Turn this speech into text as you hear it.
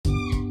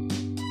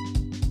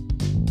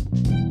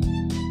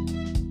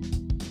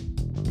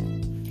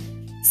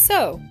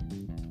So,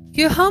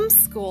 you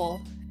homeschool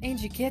and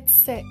you get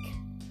sick.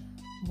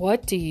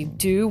 What do you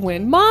do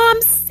when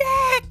mom's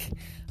sick?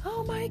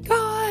 Oh my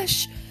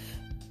gosh,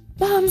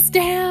 mom's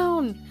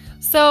down.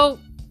 So,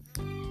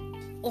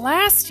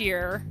 last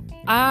year,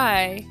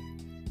 I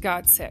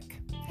got sick.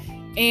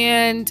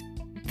 And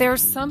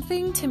there's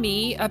something to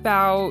me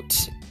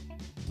about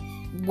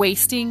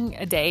wasting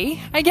a day,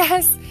 I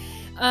guess,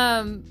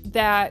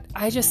 that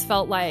I just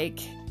felt like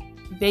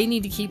they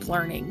need to keep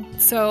learning.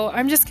 So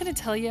I'm just going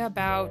to tell you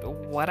about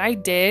what I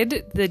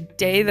did the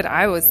day that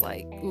I was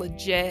like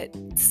legit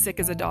sick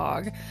as a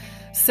dog.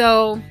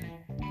 So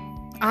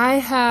I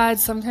had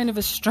some kind of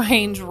a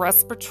strange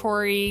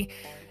respiratory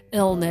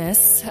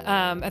illness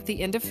at the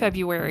end of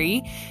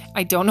February.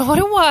 I don't know what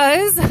it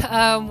was.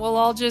 We'll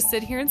all just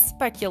sit here and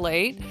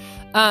speculate.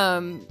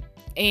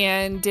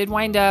 And did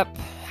wind up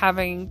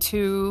having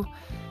to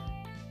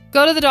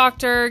go to the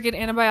doctor, get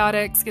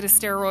antibiotics, get a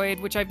steroid,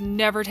 which I've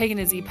never taken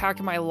a Z-Pak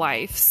in my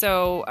life.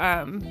 So,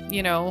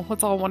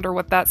 let's all wonder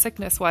what that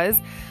sickness was.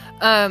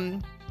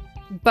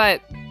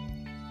 But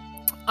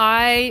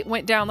I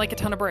went down like a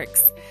ton of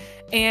bricks.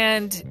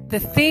 And the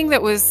thing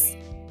that was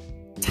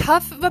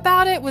tough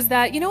about it was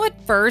that,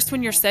 at first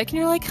when you're sick and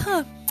you're like,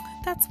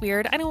 that's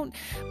weird.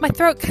 My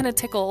throat kind of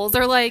tickles,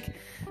 or like,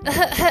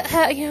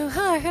 I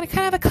kind of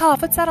have a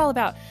cough. What's that all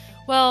about?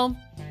 Well,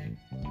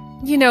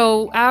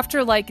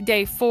 after like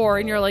day 4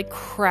 and you're like,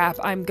 crap,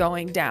 I'm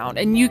going down.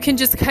 And you can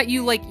just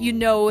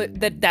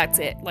that's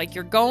it. Like,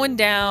 you're going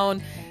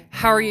down.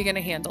 How are you going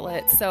to handle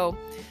it? So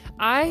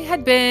I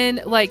had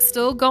been like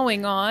still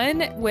going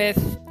on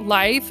with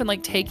life and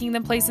like taking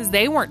them places.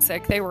 They weren't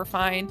sick. They were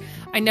fine.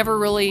 I never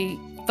really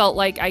felt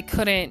like I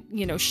couldn't,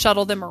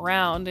 shuttle them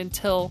around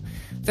until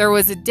there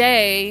was a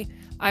day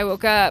I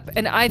woke up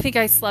and I think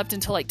I slept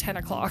until like 10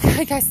 o'clock.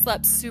 Like, I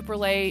slept super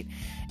late,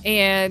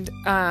 and,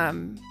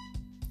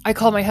 I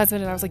called my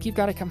husband and I was like, you've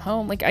got to come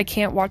home. Like, I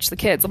can't watch the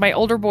kids. My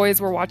older boys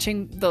were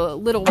watching the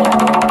little one.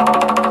 I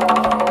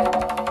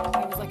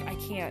was like, I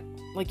can't.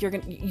 Like,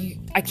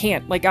 I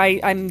can't. Like,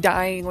 I'm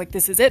dying. Like,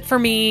 this is it for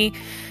me.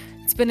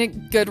 It's been a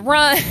good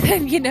run.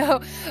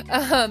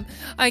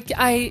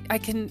 I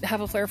can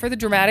have a flair for the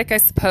dramatic, I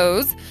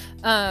suppose.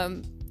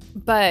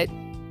 But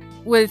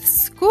with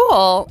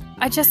school,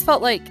 I just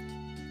felt like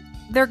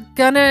they're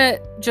gonna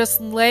just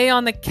lay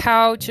on the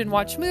couch and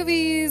watch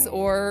movies,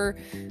 or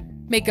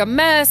make a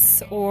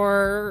mess,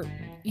 or,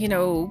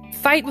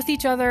 fight with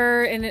each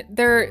other. And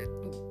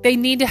they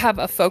need to have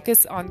a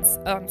focus on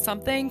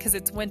something, because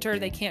it's winter.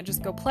 They can't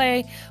just go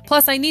play.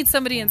 Plus, I need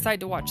somebody inside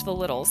to watch the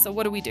little. So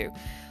what do we do?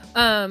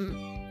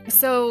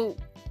 So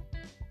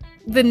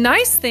the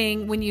nice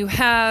thing when you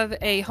have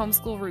a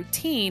homeschool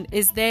routine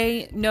is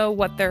they know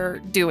what they're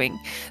doing.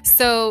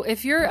 So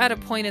if you're at a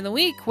point in the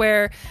week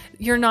where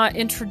you're not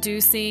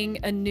introducing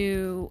a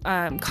new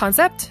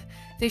concept,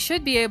 they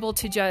should be able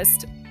to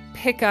just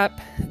pick up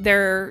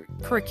their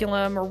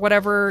curriculum or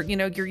whatever,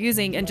 you're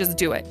using, and just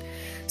do it.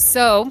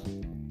 So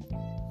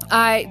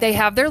they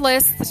have their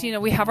lists,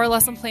 we have our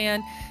lesson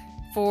plan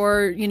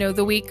for,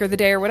 the week or the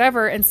day or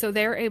whatever. And so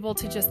they're able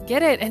to just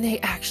get it. And they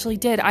actually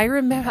did. I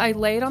remember I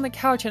laid on the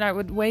couch and I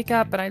would wake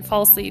up and I'd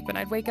fall asleep, and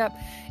I'd wake up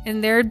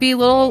and there'd be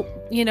my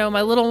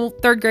little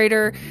 3rd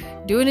grader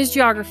doing his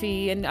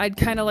geography, and I'd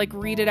kind of like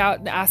read it out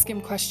and ask him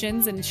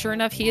questions. And sure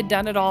enough, he had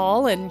done it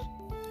all. And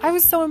I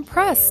was so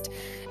impressed.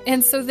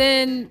 And so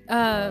then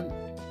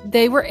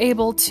they were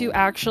able to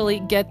actually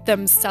get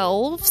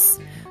themselves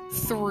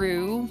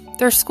through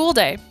their school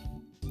day.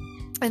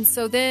 And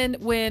so then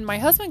when my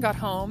husband got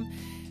home,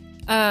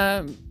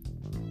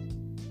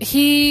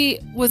 he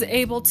was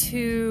able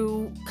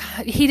to,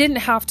 he didn't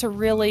have to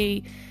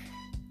really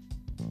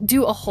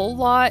do a whole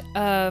lot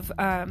of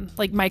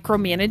like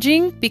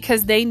micromanaging,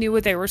 because they knew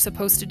what they were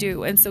supposed to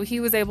do. And so he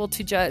was able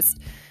to just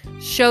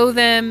show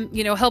them,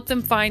 help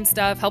them find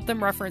stuff, help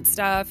them reference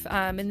stuff.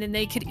 And then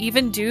they could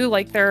even do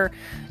like their,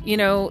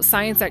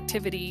 science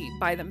activity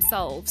by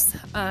themselves.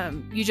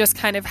 You just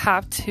kind of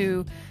have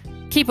to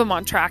keep them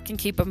on track and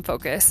keep them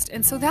focused.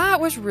 And so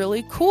that was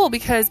really cool,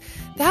 because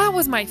that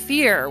was my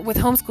fear with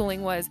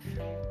homeschooling was,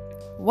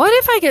 what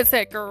if I get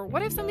sick, or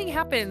what if something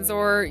happens,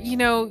 or, you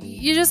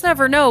just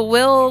never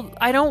know.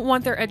 I don't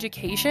want their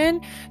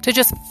education to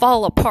just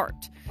fall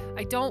apart.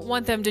 I don't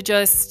want them to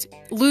just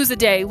lose a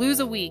day,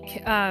 lose a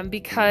week,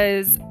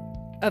 because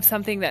of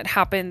something that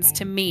happens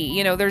to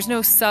me. There's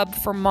no sub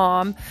for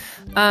mom.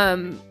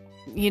 Dad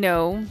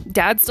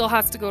still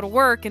has to go to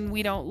work, and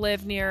we don't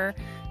live near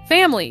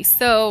family.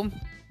 So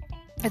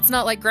it's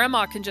not like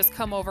grandma can just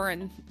come over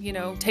and,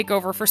 take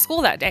over for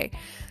school that day.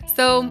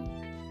 So,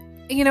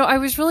 I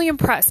was really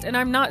impressed. And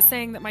I'm not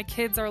saying that my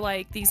kids are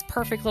like these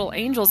perfect little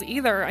angels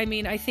either. I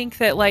mean, I think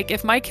that like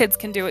if my kids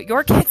can do it,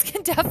 your kids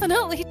can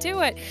definitely do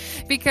it,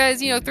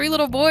 because, 3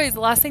 little boys, the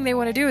last thing they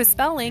want to do is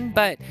spelling.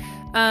 But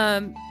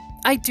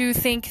I do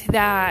think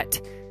that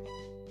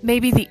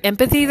maybe the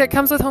empathy that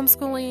comes with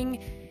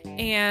homeschooling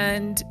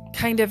and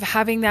kind of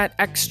having that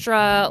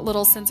extra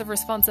little sense of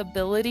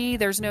responsibility.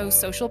 There's no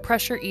social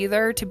pressure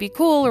either to be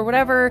cool or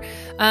whatever,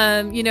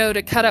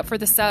 to cut up for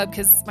the sub,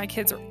 because my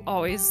kids are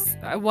always,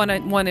 one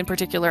in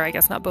particular, I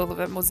guess not both of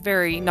them, was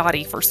very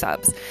naughty for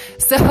subs.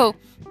 So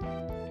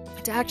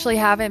to actually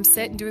have him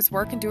sit and do his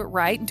work and do it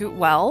right and do it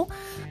well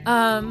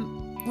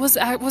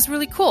was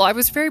really cool. I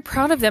was very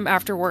proud of them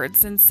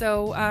afterwards. And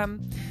so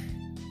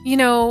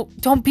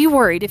don't be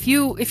worried. If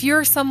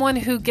you're someone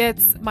who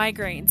gets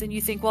migraines and you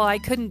think, well, I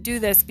couldn't do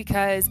this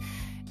because,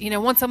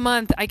 once a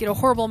month I get a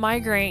horrible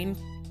migraine,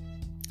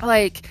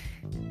 like,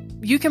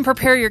 you can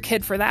prepare your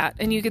kid for that.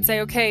 And you could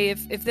say, okay,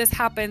 if this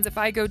happens, if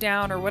I go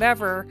down or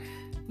whatever,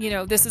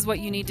 this is what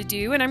you need to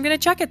do. And I'm going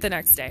to check it the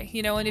next day,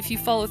 and if you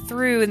follow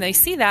through and they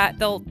see that,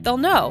 they'll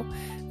know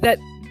that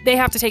they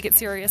have to take it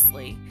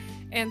seriously.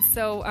 And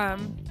so,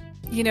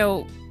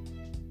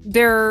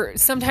 there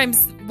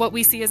sometimes what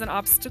we see as an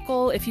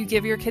obstacle, if you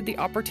give your kid the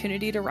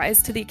opportunity to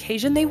rise to the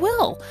occasion, they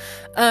will.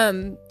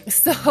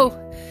 So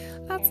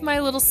that's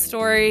my little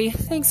story.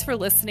 Thanks for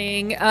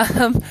listening.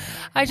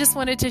 I just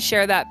wanted to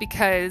share that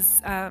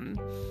because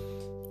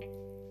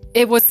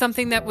it was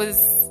something that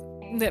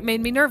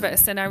made me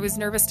nervous, and I was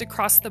nervous to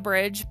cross the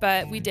bridge,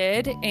 but we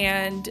did.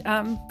 And,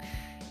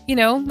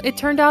 it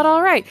turned out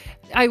all right.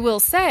 I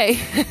will say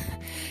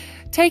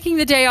taking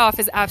the day off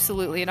is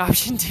absolutely an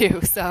option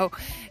too. So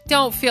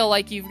don't feel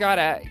like you've got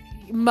to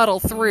muddle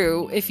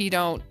through if you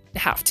don't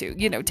have to,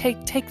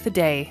 take the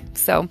day.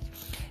 So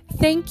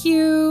thank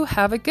you.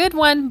 Have a good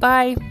one.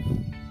 Bye.